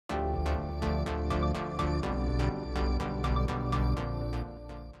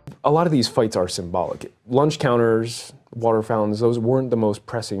a lot of these fights are symbolic. Lunch counters, water fountains, those weren't the most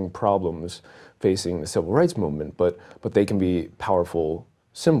pressing problems facing the civil rights movement, but they can be powerful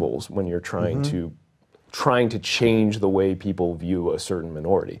symbols when you're trying to change the way people view a certain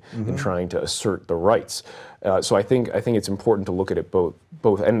minority and trying to assert the rights. So I think it's important to look at it both,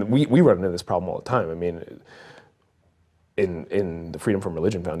 and we run into this problem all the time. I mean, in the Freedom from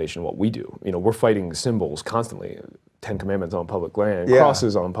Religion Foundation, what we do, we're fighting symbols constantly. 10 Commandments on public land,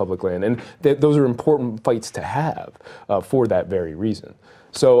 crosses on public land, and those are important fights to have for that very reason.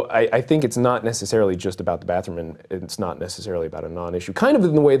 So I think it's not necessarily just about the bathroom, and it's not necessarily about a non-issue. Kind of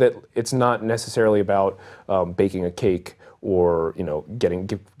in the way that it's not necessarily about baking a cake or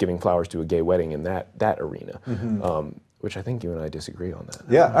giving flowers to a gay wedding in that arena. Which I think you and I disagree on that.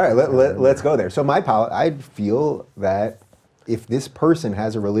 Yeah. All right. Let's go there. So I feel that if this person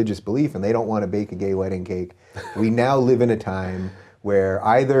has a religious belief and they don't want to bake a gay wedding cake, we now live in a time where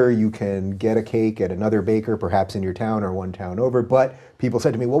either you can get a cake at another baker, perhaps in your town or one town over, but people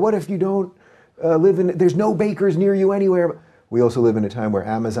said to me, well, what if you don't there's no bakers near you anywhere? We also live in a time where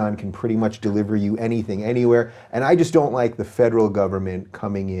Amazon can pretty much deliver you anything, anywhere, and I just don't like the federal government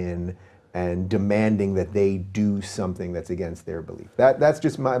coming in and demanding that they do something that's against their belief. That's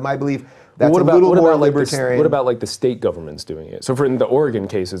just my belief. That's a little more libertarian. What about like the state governments doing it? So for the Oregon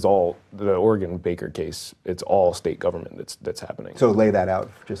case, the Oregon baker case, it's all state government that's happening. So lay that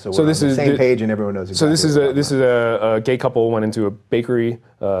out, just so we're on the same page and everyone knows exactly. So this is a gay couple went into a bakery,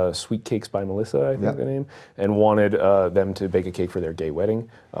 Sweet Cakes by Melissa, I think the name, and wanted them to bake a cake for their gay wedding.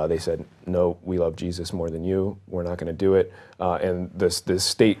 They said, no, we love Jesus more than you. We're not going to do it. And this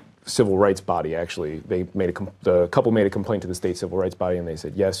state civil rights body, actually, the couple made a complaint to the state civil rights body, and they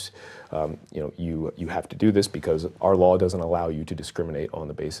said, yes, you have to do this because our law doesn't allow you to discriminate on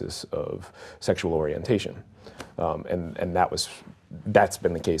the basis of sexual orientation, and that's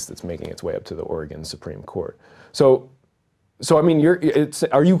been the case that's making its way up to the Oregon Supreme Court. So I mean,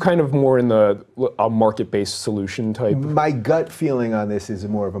 are you kind of more in a market-based solution type? My gut feeling on this is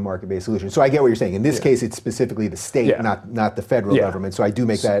more of a market-based solution. So I get what you're saying. In this case, it's specifically the state, not the federal government. So I do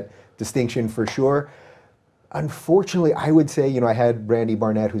make that distinction for sure. Unfortunately, I would say, I had Randy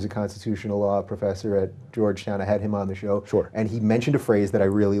Barnett, who's a constitutional law professor at Georgetown. I had him on the show. Sure. And he mentioned a phrase that I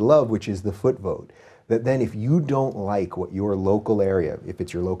really love, which is the foot vote. That then if you don't like what your local area, if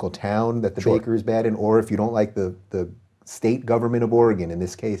it's your local town that the baker is bad in, or if you don't like the state government of Oregon, in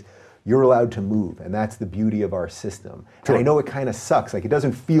this case, you're allowed to move, and that's the beauty of our system. And I know it kind of sucks, like it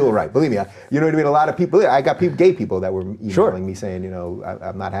doesn't feel right. Believe me, you know what I mean? A lot of people, I got gay people that were emailing me saying,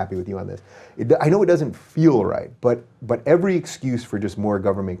 I'm not happy with you on this. I know it doesn't feel right, but every excuse for just more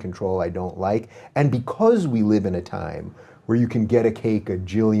government control I don't like. And because we live in a time where you can get a cake a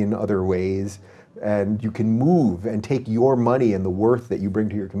jillion other ways, and you can move and take your money and the worth that you bring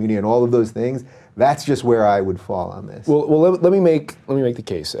to your community and all of those things, that's just where I would fall on this. Well, let me make the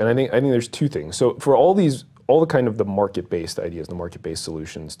case, and I think there's two things. So for all the kind of the market-based ideas, the market-based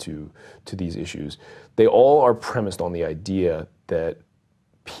solutions to these issues, they all are premised on the idea that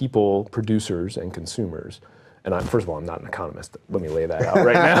people, producers, and consumers. And first of all, I'm not an economist. Let me lay that out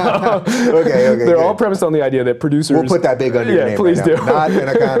right now. Okay. They're all premised on the idea that producers... We'll put that big under your name please right do. now. Not an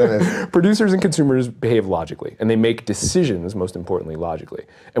economist. Producers and consumers behave logically, and they make decisions, most importantly, logically.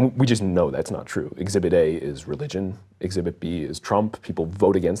 And we just know that's not true. Exhibit A is religion. Exhibit B is Trump. People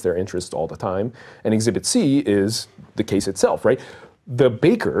vote against their interests all the time. And Exhibit C is the case itself, right? The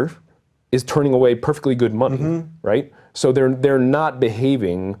baker is turning away perfectly good money, right? So they're not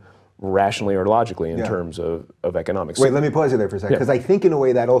behaving rationally or logically in terms of economics. Wait, let me pause you there for a second, because I think in a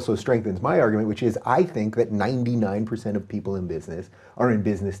way that also strengthens my argument, which is I think that 99% of people in business are in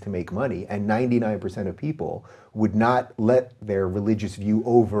business to make money, and 99% of people would not let their religious view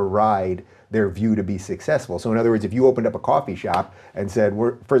override their view to be successful. So in other words, if you opened up a coffee shop and said,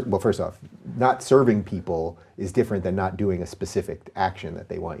 first off, not serving people is different than not doing a specific action that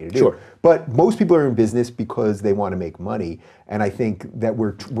they want you to do. Sure. But most people are in business because they want to make money, and I think that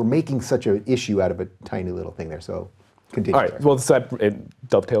we're making such an issue out of a tiny little thing there. So continue. All right. Well, it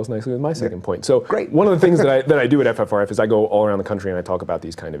dovetails nicely with my second point. So one of the things that I do at FFRF is I go all around the country and I talk about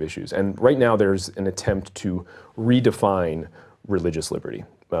these kind of issues. And right now there's an attempt to redefine religious liberty.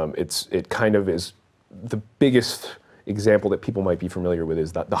 It kind of is the biggest example that people might be familiar with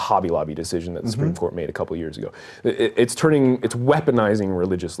is the Hobby Lobby decision that the Supreme Court made a couple years ago. It's weaponizing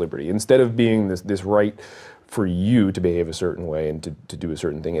religious liberty. Instead of being this right for you to behave a certain way and to do a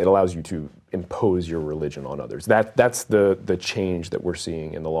certain thing, it allows you to impose your religion on others. That's the change that we're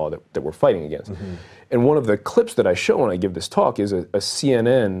seeing in the law that we're fighting against. And one of the clips that I show when I give this talk is a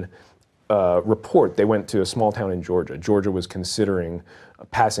CNN report. They went to a small town in Georgia. Georgia was considering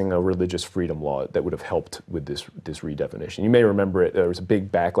passing a religious freedom law that would have helped with this redefinition. You may remember it. There was a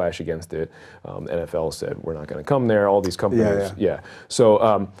big backlash against it. The NFL said we're not going to come there. All these companies,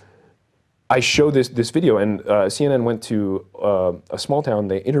 So I show this video, and CNN went to a small town.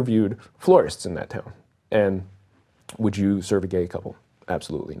 They interviewed florists in that town, and would you serve a gay couple?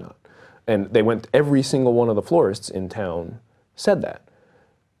 Absolutely not. And they went. Every single one of the florists in town said that.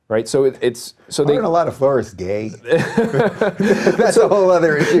 Right, so aren't a lot of florists gay? That's a whole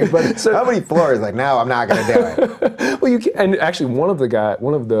other issue. But how many florists like, no, I'm not going to do it? Well, and actually, one of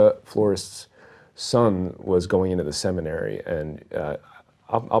the florist's son was going into the seminary, and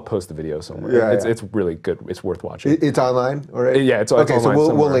I'll post the video somewhere. It's really good. It's worth watching. It's online, already? Yeah, it's okay. Online.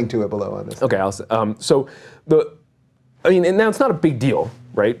 So we'll link to it below on this. Okay, and now it's not a big deal,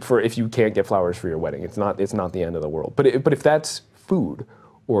 right? For if you can't get flowers for your wedding, it's not the end of the world. But if that's food,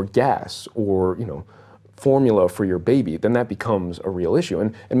 or gas, or formula for your baby, then that becomes a real issue.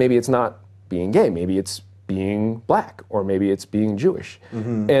 And maybe it's not being gay, maybe it's being black, or maybe it's being Jewish.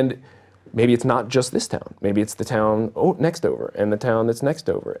 And maybe it's not just this town. Maybe it's the town next over, and the town that's next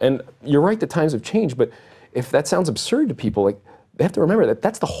over. And you're right, the times have changed, but if that sounds absurd to people, like, they have to remember that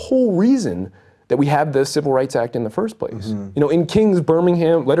that's the whole reason that we have the Civil Rights Act in the first place. In King's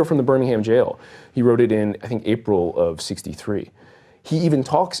letter from the Birmingham jail, he wrote it in, I think, April of '63. He even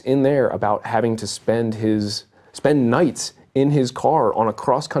talks in there about having to spend nights in his car on a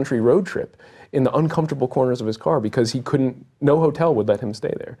cross-country road trip in the uncomfortable corners of his car because no hotel would let him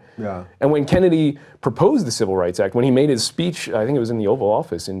stay there. Yeah. And when Kennedy proposed the Civil Rights Act, when he made his speech, I think it was in the Oval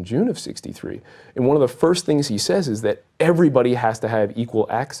Office in June of '63, and one of the first things he says is that everybody has to have equal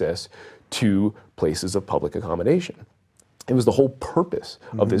access to places of public accommodation. It was the whole purpose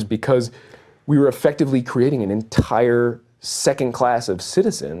of this, because we were effectively creating an entire second class of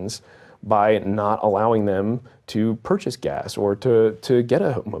citizens by not allowing them to purchase gas or to get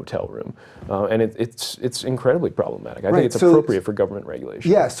a motel room. And it's incredibly problematic. I think it's appropriate for government regulation.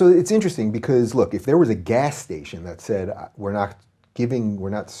 Yeah, so it's interesting because, look, if there was a gas station that said we're not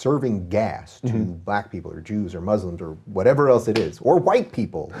serving gas to black people or Jews or Muslims or whatever else it is, or white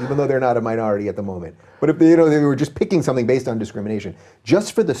people, even though they're not a minority at the moment. But if they were just picking something based on discrimination,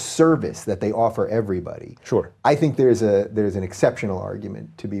 just for the service that they offer everybody, sure, I think there's an exceptional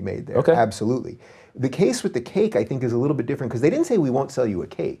argument to be made there. Okay. Absolutely. The case with the cake, I think, is a little bit different because they didn't say we won't sell you a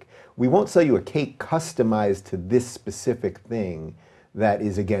cake. We won't sell you a cake customized to this specific thing that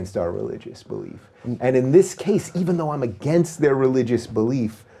is against our religious belief. And in this case, even though I'm against their religious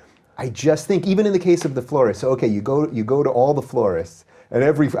belief, I just think, even in the case of the florist, so okay, you go to all the florists,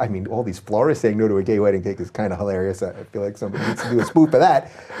 and all these florists saying no to a gay wedding cake is kind of hilarious. I feel like somebody needs to do a spoof of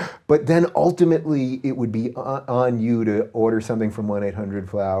that. But then ultimately, it would be on you to order something from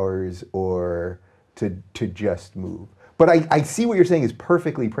 1-800-Flowers or to just move. But I see what you're saying is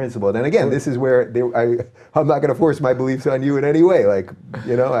perfectly principled. And again, this is where I'm not going to force my beliefs on you in any way. Like,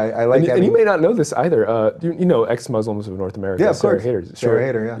 I like and you may not know this either. You know ex-Muslims of North America. Yeah, of course. Sarah Hader.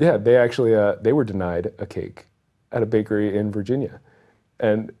 Sarah Hader, yeah. Yeah, they actually, they were denied a cake at a bakery in Virginia.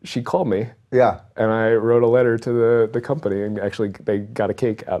 And she called me. Yeah. And I wrote a letter to the company, and actually they got a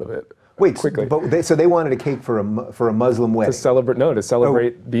cake out of it. Wait, quickly. So they wanted a cake for a Muslim wedding? To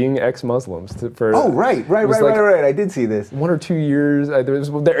celebrate being ex-Muslims. Right. I did see this. 1 or 2 years. There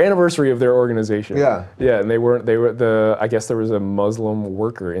was their anniversary of their organization. Yeah. Yeah, and I guess there was a Muslim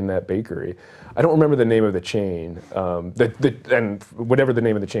worker in that bakery. I don't remember the name of the chain. And whatever the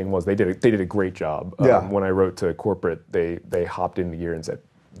name of the chain was, they did a great job. When I wrote to corporate, they hopped into gear and said,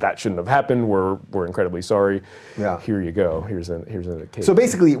 that shouldn't have happened. We're incredibly sorry. Yeah. Here you go. Here's a cake. So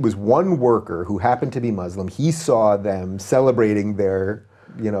basically, it was one worker who happened to be Muslim. He saw them celebrating their,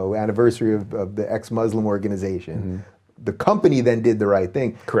 anniversary of the ex-Muslim organization. The company then did the right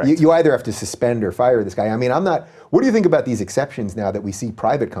thing. Correct. You either have to suspend or fire this guy. I mean, what do you think about these exceptions now that we see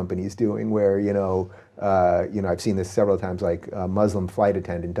private companies doing, where I've seen this several times, like a Muslim flight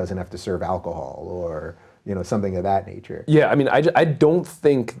attendant doesn't have to serve alcohol, or something of that nature. Yeah, I mean, I don't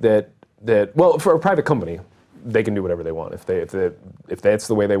think that well, for a private company, they can do whatever they want. If that's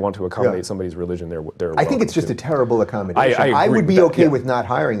the way they want to accommodate somebody's religion, they're I think it's just a terrible accommodation. I would be okay with not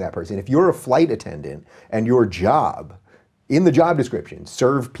hiring that person. If you're a flight attendant and your job, in the job description,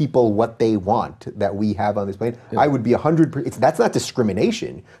 serve people what they want that we have on this plane, I would be 100%. That's not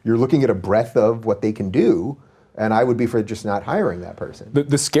discrimination. You're looking at a breadth of what they can do. And I would be for just not hiring that person. The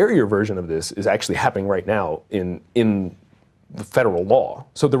scarier version of this is actually happening right now in the federal law.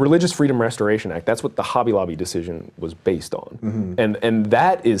 So the Religious Freedom Restoration Act, that's what the Hobby Lobby decision was based on. And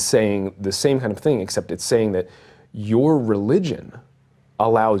that is saying the same kind of thing, except it's saying that your religion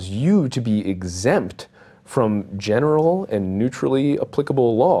allows you to be exempt from general and neutrally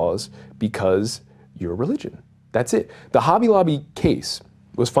applicable laws because you're a religion. That's it. The Hobby Lobby case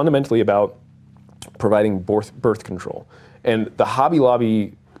was fundamentally about providing birth control. And the Hobby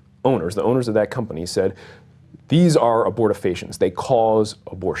Lobby owners, the owners of that company, said, these are abortifacients. They cause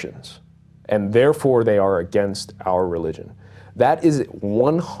abortions. And therefore they are against our religion. That is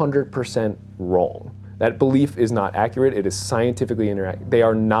 100% wrong. That belief is not accurate. It is scientifically inaccurate. They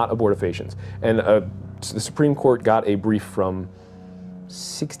are not abortifacients. And the Supreme Court got a brief from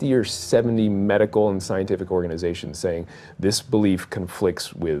 60 or 70 medical and scientific organizations saying this belief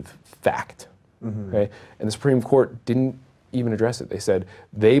conflicts with fact. Okay? And the Supreme Court didn't even address it. They said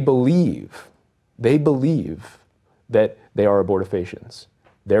they believe that they are abortifacients.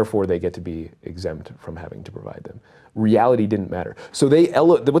 Therefore, they get to be exempt from having to provide them. Reality didn't matter. So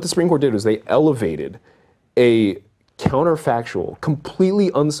what the Supreme Court did was they elevated a counterfactual,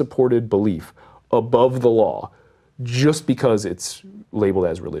 completely unsupported belief above the law just because it's labeled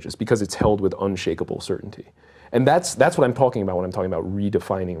as religious, because it's held with unshakable certainty. And that's what I'm talking about when I'm talking about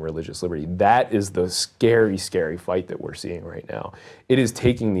redefining religious liberty. That is the scary, scary fight that we're seeing right now. It is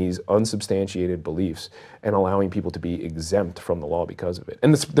taking these unsubstantiated beliefs and allowing people to be exempt from the law because of it.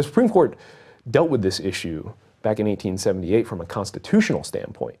 And the Supreme Court dealt with this issue back in 1878 from a constitutional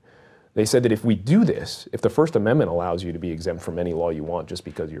standpoint. They said that if we do this, if the First Amendment allows you to be exempt from any law you want just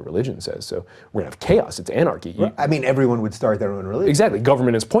because your religion says so, we're gonna have chaos. It's anarchy. I mean, everyone would start their own religion. Exactly.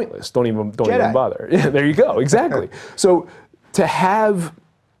 Government is pointless. Don't even bother. Yeah, there you go. Exactly. So to have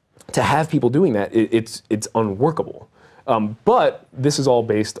people doing that, it's unworkable. But this is all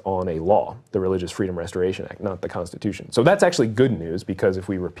based on a law, the Religious Freedom Restoration Act, not the Constitution. So that's actually good news, because if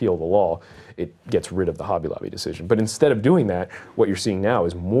we repeal the law, it gets rid of the Hobby Lobby decision. But instead of doing that, what you're seeing now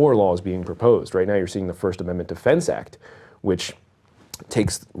is more laws being proposed. Right now you're seeing the First Amendment Defense Act, which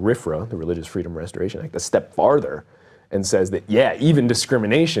takes RFRA, the Religious Freedom Restoration Act, a step farther and says that, yeah, even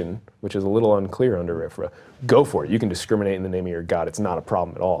discrimination, which is a little unclear under RFRA, go for it. You can discriminate in the name of your God. It's not a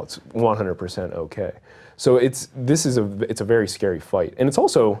problem at all. It's 100% okay. So it's a very scary fight. And it's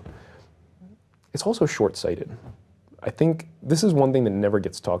also short-sighted. I think this is one thing that never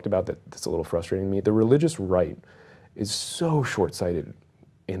gets talked about that's a little frustrating to me. The religious right is so short-sighted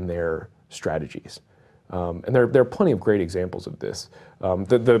in their strategies. And there are plenty of great examples of this.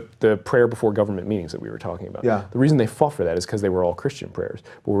 The prayer before government meetings that we were talking about. Yeah. The reason they fought for that is because they were all Christian prayers.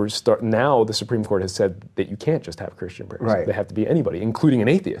 But now the Supreme Court has said that you can't just have Christian prayers. Right. They have to be anybody, including an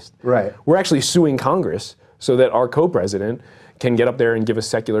atheist. Right. We're actually suing Congress so that our co-president can get up there and give a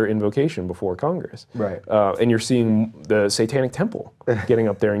secular invocation before Congress. Right. And you're seeing the Satanic Temple getting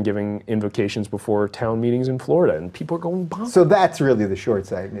up there and giving invocations before town meetings in Florida, and people are going bonkers. So that's really the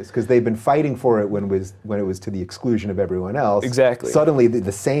short-sightedness, because they've been fighting for it when it was to the exclusion of everyone else. Exactly. Suddenly,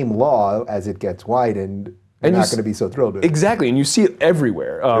 the same law, as it gets widened, they're not going to be so thrilled with it. Exactly, and you see it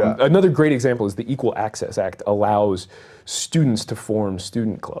everywhere. Another great example is the Equal Access Act allows students to form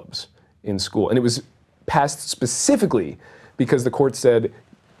student clubs in school, and it was passed specifically because the court said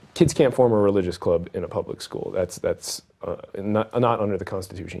kids can't form a religious club in a public school. That's not under the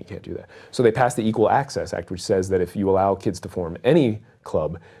Constitution. You can't do that. So they passed the Equal Access Act, which says that if you allow kids to form any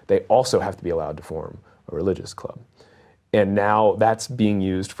club, they also have to be allowed to form a religious club. And now that's being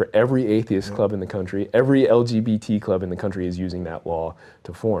used for every atheist club in the country. Every LGBT club in the country is using that law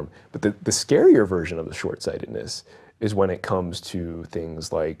to form. But the scarier version of the short-sightedness is when it comes to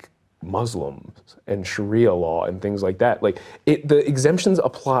things like Muslims and Sharia law and things like that. Like the exemptions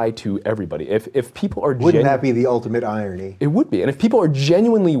apply to everybody. If people are wouldn't that be the ultimate irony? It would be. And if people are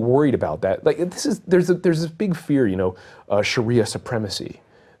genuinely worried about that, like there's this big fear, Sharia supremacy,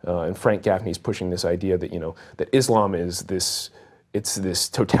 and Frank Gaffney's pushing this idea that that Islam is this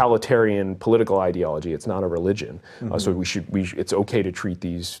totalitarian political ideology. It's not a religion. So it's okay to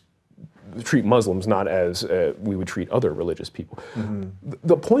treat Muslims not as we would treat other religious people.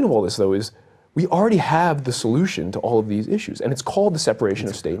 The point of all this, though, is we already have the solution to all of these issues, and it's called the separation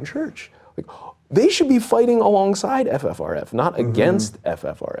of state and church. Like, they should be fighting alongside FFRF, not against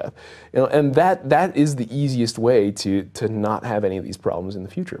FFRF. And that is the easiest way to not have any of these problems in the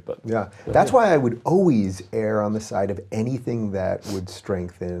future. But that's why I would always err on the side of anything that would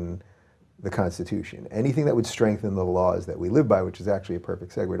strengthen the Constitution, anything that would strengthen the laws that we live by, which is actually a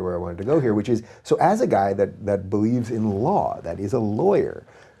perfect segue to where I wanted to go here, which is, so as a guy that believes in law, that is a lawyer,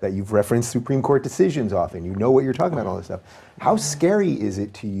 that you've referenced Supreme Court decisions often, you know what you're talking about, all this stuff, how scary is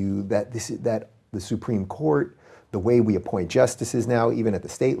it to you that that the Supreme Court, the way we appoint justices now, even at the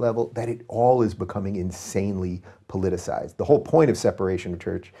state level, that it all is becoming insanely politicized? The whole point of separation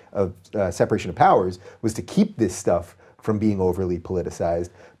of powers was to keep this stuff from being overly politicized.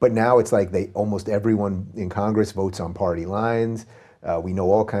 But now it's like almost everyone in Congress votes on party lines. We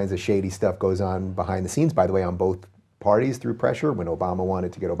know all kinds of shady stuff goes on behind the scenes, by the way, on both parties through pressure. When Obama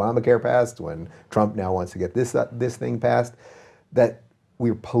wanted to get Obamacare passed, when Trump now wants to get this thing passed, that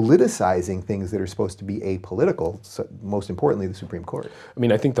we're politicizing things that are supposed to be apolitical, so most importantly, the Supreme Court. I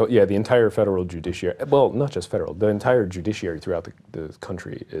mean, I think, the entire federal judiciary, well, not just federal, the entire judiciary throughout the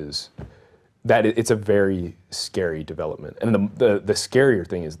country it's a very scary development. And the scarier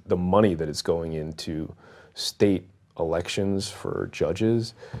thing is the money that is going into state elections for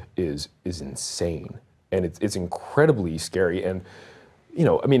judges is insane. And it's incredibly scary. And,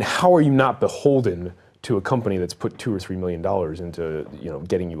 I mean, how are you not beholden to a company that's put $2 or $3 million into,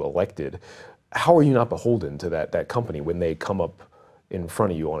 getting you elected? How are you not beholden to that company when they come up in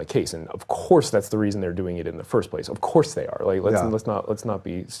front of you on a case? And of course, that's the reason they're doing it in the first place. Of course they are. Like, let's not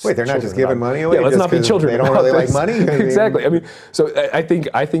be. Wait, they're not just giving money away. Yeah, let's not be children. They don't really like money. Exactly. I mean, so I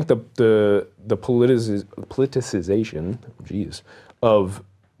think the politicization, of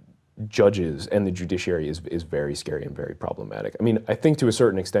judges and the judiciary is very scary and very problematic. I mean, I think to a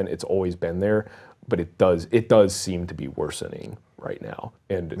certain extent it's always been there, but it does seem to be worsening right now,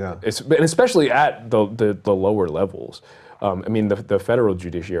 and especially at the lower levels. I mean, the federal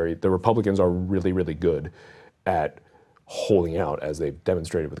judiciary, the Republicans are really, really good at holding out, as they've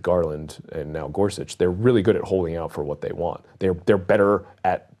demonstrated with Garland and now Gorsuch. They're really good at holding out for what they want. They're better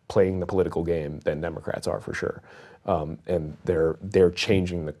at playing the political game than Democrats are, for sure. And they're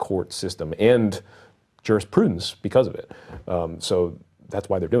changing the court system and jurisprudence because of it. So that's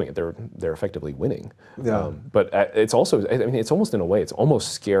why they're doing it. They're effectively winning. Yeah. But it's also, I mean, it's almost in a way, it's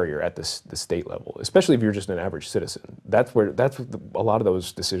almost scarier at the state level, especially if you're just an average citizen. That's a lot of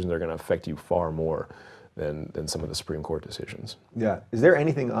those decisions are going to affect you far more than some of the Supreme Court decisions. Yeah. Is there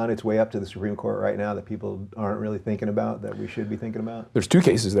anything on its way up to the Supreme Court right now that people aren't really thinking about that we should be thinking about? There's two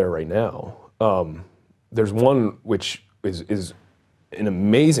cases there right now. There's one which is an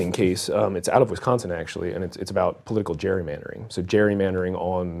amazing case. It's out of Wisconsin, actually, and it's about political gerrymandering. So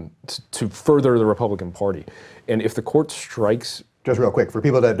gerrymandering to further the Republican Party. And if the court strikes... Just real quick, for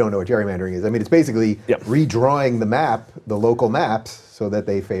people that don't know what gerrymandering is, I mean, it's basically redrawing the local maps, so that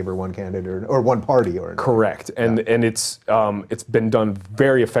they favor one candidate or one party or another. Correct. And it's been done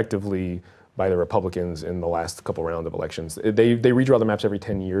very effectively by the Republicans in the last couple rounds of elections. They redraw the maps every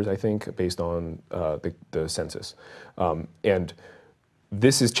 10 years, I think, based on the census. And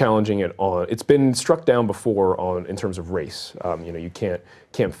this is challenging it on. It's been struck down before in terms of race. You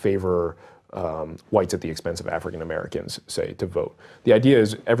can't favor whites at the expense of African Americans, say, to vote. The idea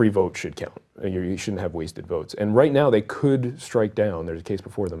is every vote should count. You shouldn't have wasted votes. And right now they could strike down, there's a case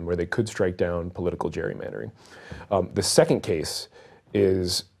before them where they could strike down political gerrymandering. The second case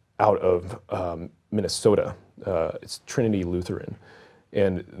is out of Minnesota. It's Trinity Lutheran.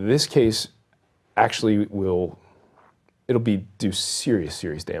 And this case actually it'll do serious,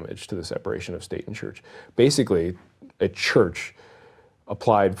 serious damage to the separation of state and church. Basically, a church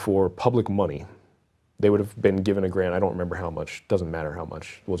applied for public money. They would have been given a grant. I don't remember how much. Doesn't matter how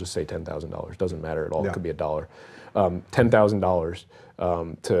much. We'll just say $10,000. Doesn't matter at all. It could be $1.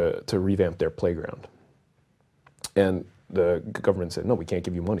 $10,000 to revamp their playground. And the government said, no, we can't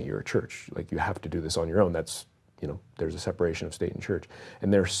give you money. You're a church. Like, you have to do this on your own. That's, there's a separation of state and church.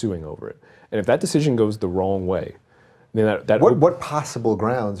 And they're suing over it. And if that decision goes the wrong way, then what possible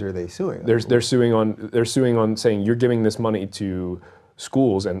grounds are they suing? They're suing on saying you're giving this money to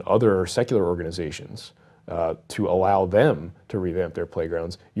schools and other secular organizations to allow them to revamp their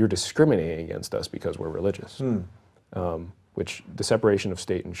playgrounds. You're discriminating against us because we're religious. Which the separation of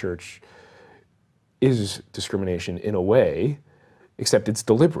state and church is discrimination in a way, except it's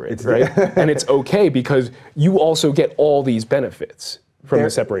deliberate, right? And it's okay because you also get all these benefits from the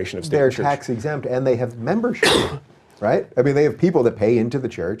separation of state and church. They're tax exempt and they have membership. Right? I mean, they have people that pay into the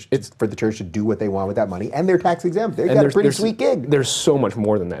church for the church to do what they want with that money, and they're tax exempt. They've got a pretty sweet gig. There's so much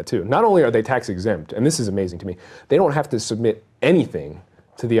more than that, too. Not only are they tax exempt, and this is amazing to me, they don't have to submit anything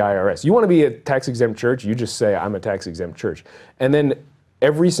to the IRS. You want to be a tax exempt church, you just say, I'm a tax exempt church. And then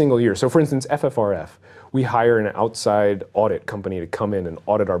every single year, so for instance, FFRF, we hire an outside audit company to come in and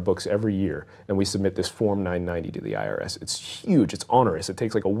audit our books every year, and we submit this Form 990 to the IRS. It's huge, it's onerous, it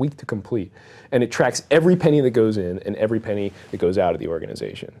takes like a week to complete, and it tracks every penny that goes in and every penny that goes out of the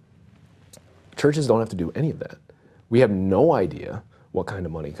organization. Churches don't have to do any of that. We have no idea what kind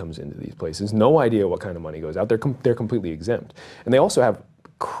of money comes into these places, no idea what kind of money goes out. They're completely exempt. And they also have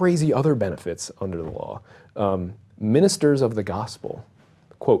crazy other benefits under the law. Ministers of the gospel,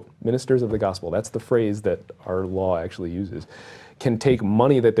 quote, ministers of the gospel, that's the phrase that our law actually uses, can take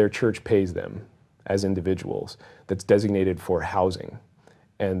money that their church pays them as individuals that's designated for housing,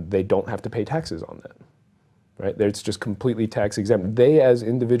 and they don't have to pay taxes on that. Right? It's just completely tax exempt. They, as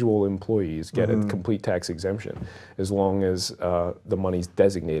individual employees, get a complete tax exemption as long as the money's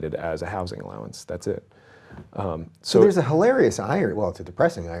designated as a housing allowance. That's it. So there's a hilarious irony, well, it's a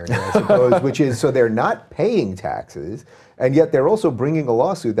depressing irony, I suppose, which is, so they're not paying taxes, and yet they're also bringing a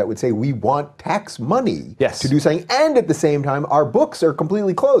lawsuit that would say we want tax money to do something, and at the same time, our books are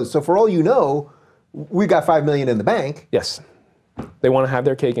completely closed. So for all you know, we got $5 million in the bank. Yes. They want to have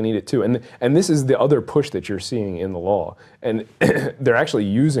their cake and eat it too. And this is the other push that you're seeing in the law. And they're actually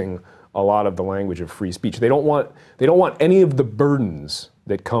using a lot of the language of free speech. They don't want any of the burdens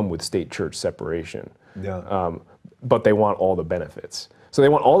that come with state-church separation. Yeah. But they want all the benefits. So they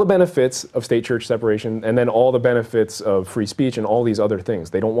want all the benefits of state-church separation and then all the benefits of free speech and all these other things.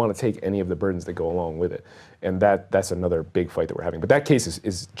 They don't want to take any of the burdens that go along with it. And that's another big fight that we're having. But that case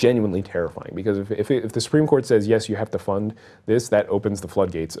is genuinely terrifying, because if the Supreme Court says, yes, you have to fund this, that opens the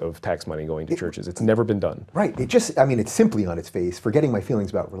floodgates of tax money going to churches. It's never been done. Right. It's simply on its face, forgetting my feelings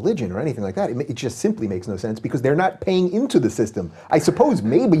about religion or anything like that, it just simply makes no sense, because they're not paying into the system. I suppose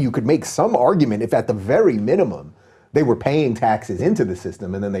maybe you could make some argument if at the very minimum they were paying taxes into the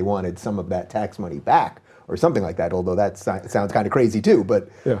system and then they wanted some of that tax money back or something like that, although that sounds kind of crazy too, but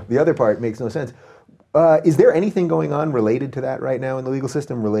the other part makes no sense. Is there anything going on related to that right now in the legal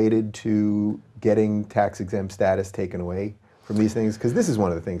system, related to getting tax-exempt status taken away from these things? Because this is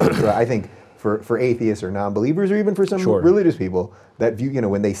one of the things that I think for atheists or non-believers, or even for some religious people, that view,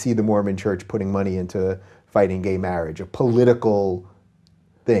 when they see the Mormon Church putting money into fighting gay marriage, a political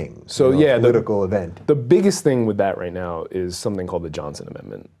thing, political event. The biggest thing with that right now is something called the Johnson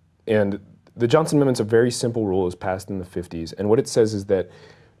Amendment. And the Johnson Amendment's a very simple rule. It was passed in the 50s. And what it says is that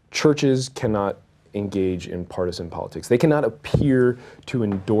churches cannot engage in partisan politics. They cannot appear to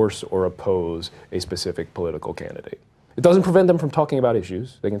endorse or oppose a specific political candidate. It doesn't prevent them from talking about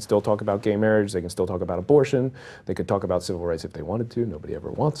issues. They can still talk about gay marriage. They can still talk about abortion. They could talk about civil rights if they wanted to. Nobody ever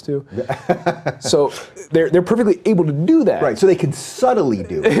wants to. So they're perfectly able to do that. Right. So they can subtly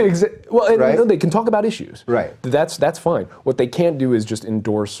do it. Well, no, they can talk about issues. Right. That's fine. What they can't do is just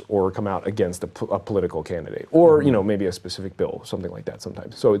endorse or come out against a political candidate, or maybe a specific bill, something like that.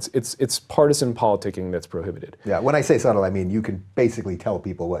 Sometimes. So it's partisan politicking that's prohibited. Yeah. When I say subtle, I mean you can basically tell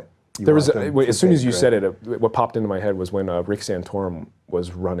people what. There was as soon as you said it, what popped into my head was when Rick Santorum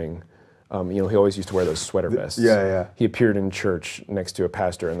was running. He always used to wear those sweater vests. Yeah. He appeared in church next to a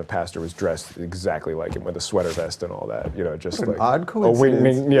pastor, and the pastor was dressed exactly like him with a sweater vest and all that. Just what like an odd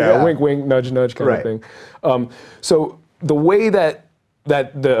coincidence. A wink, wink, nudge, nudge kind of thing. So the way that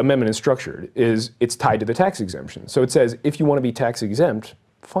the amendment is structured is it's tied to the tax exemption. So it says if you want to be tax exempt,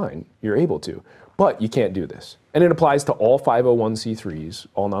 fine, you're able to. But you can't do this. And it applies to all 501c3s,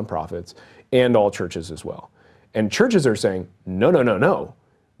 all nonprofits, and all churches as well. And churches are saying, no.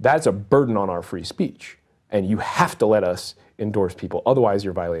 That's a burden on our free speech. And you have to let us endorse people. Otherwise,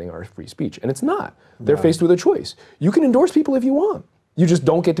 you're violating our free speech. And it's not. They're faced with a choice. You can endorse people if you want. You just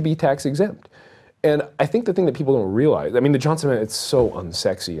don't get to be tax exempt. And I think the thing that people don't realize, the Johnson Amendment, it's so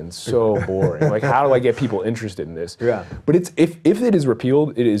unsexy and so boring. Like, how do I get people interested in this? Yeah. But if it is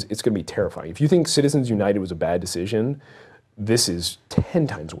repealed, it's going to be terrifying. If you think Citizens United was a bad decision, this is 10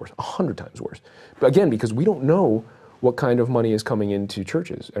 times worse, 100 times worse. But again, because we don't know what kind of money is coming into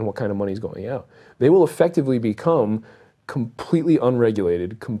churches and what kind of money is going out. They will effectively become completely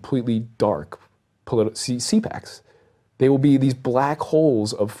unregulated, completely dark CPACs. They will be these black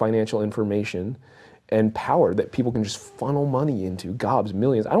holes of financial information and power that people can just funnel money into, gobs,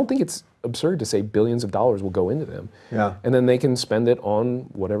 millions. I don't think it's absurd to say billions of dollars will go into them. Yeah. And then they can spend it on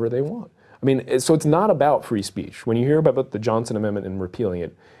whatever they want. So it's not about free speech. When you hear about the Johnson Amendment and repealing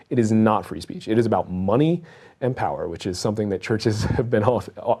it, it is not free speech. It is about money and power, which is something that churches have been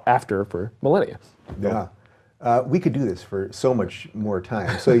after for millennia. Yeah. We could do this for so much more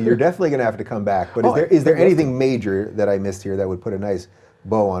time. So you're definitely going to have to come back. But is there anything major that I missed here that would put a nice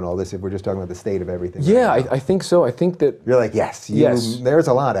bow on all this if we're just talking about the state of everything? Yeah, I think so. I think that... You're like, yes. There's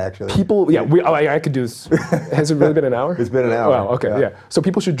a lot, actually. People, I could do this. Has it really been an hour? It's been an hour. Wow, okay, yeah. So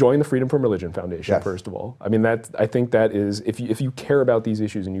people should join the Freedom from Religion Foundation, first of all. I think that is, if you care about these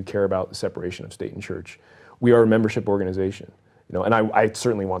issues and you care about the separation of state and church, we are a membership organization. And I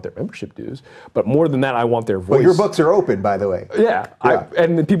certainly want their membership dues, but more than that, I want their voice. Well, your books are open, by the way. Yeah.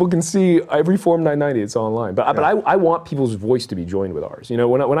 And people can see every Form 990, it's online. But I want people's voice to be joined with ours.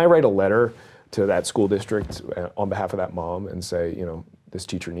 When I write a letter to that school district on behalf of that mom and say, this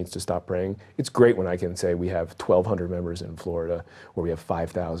teacher needs to stop praying, it's great when I can say we have 1,200 members in Florida, or we have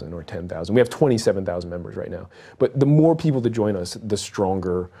 5,000 or 10,000. We have 27,000 members right now. But the more people that join us, the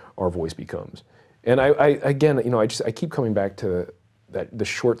stronger our voice becomes. And again, I keep coming back to the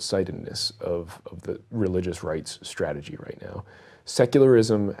short-sightedness of the religious rights strategy right now.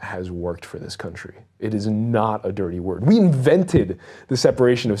 Secularism has worked for this country. It is not a dirty word. We invented the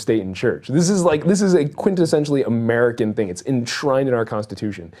separation of state and church. This is a quintessentially American thing. It's enshrined in our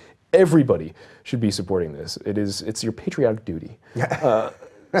Constitution. Everybody should be supporting this. It's your patriotic duty.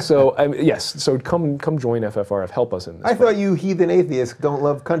 So yes, so come join FFRF, help us in this. I thought you heathen atheists don't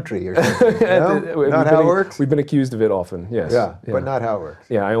love country or something. No? Not how it works? We've been accused of it often, yes. Yeah, but not how it works.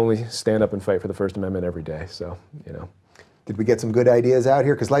 Yeah, I only stand up and fight for the First Amendment every day, so, Did we get some good ideas out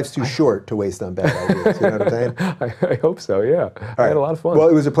here? Because life's too short to waste on bad ideas, you know what I'm saying? I hope so, yeah. I had a lot of fun. Well,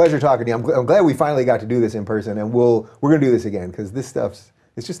 it was a pleasure talking to you. I'm glad we finally got to do this in person, and we're going to do this again, because this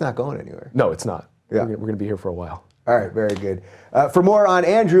it's just not going anywhere. No, it's not. Yeah. We're going to be here for a while. All right, very good. For more on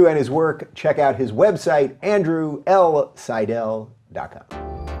Andrew and his work, check out his website, andrewlseidel.com.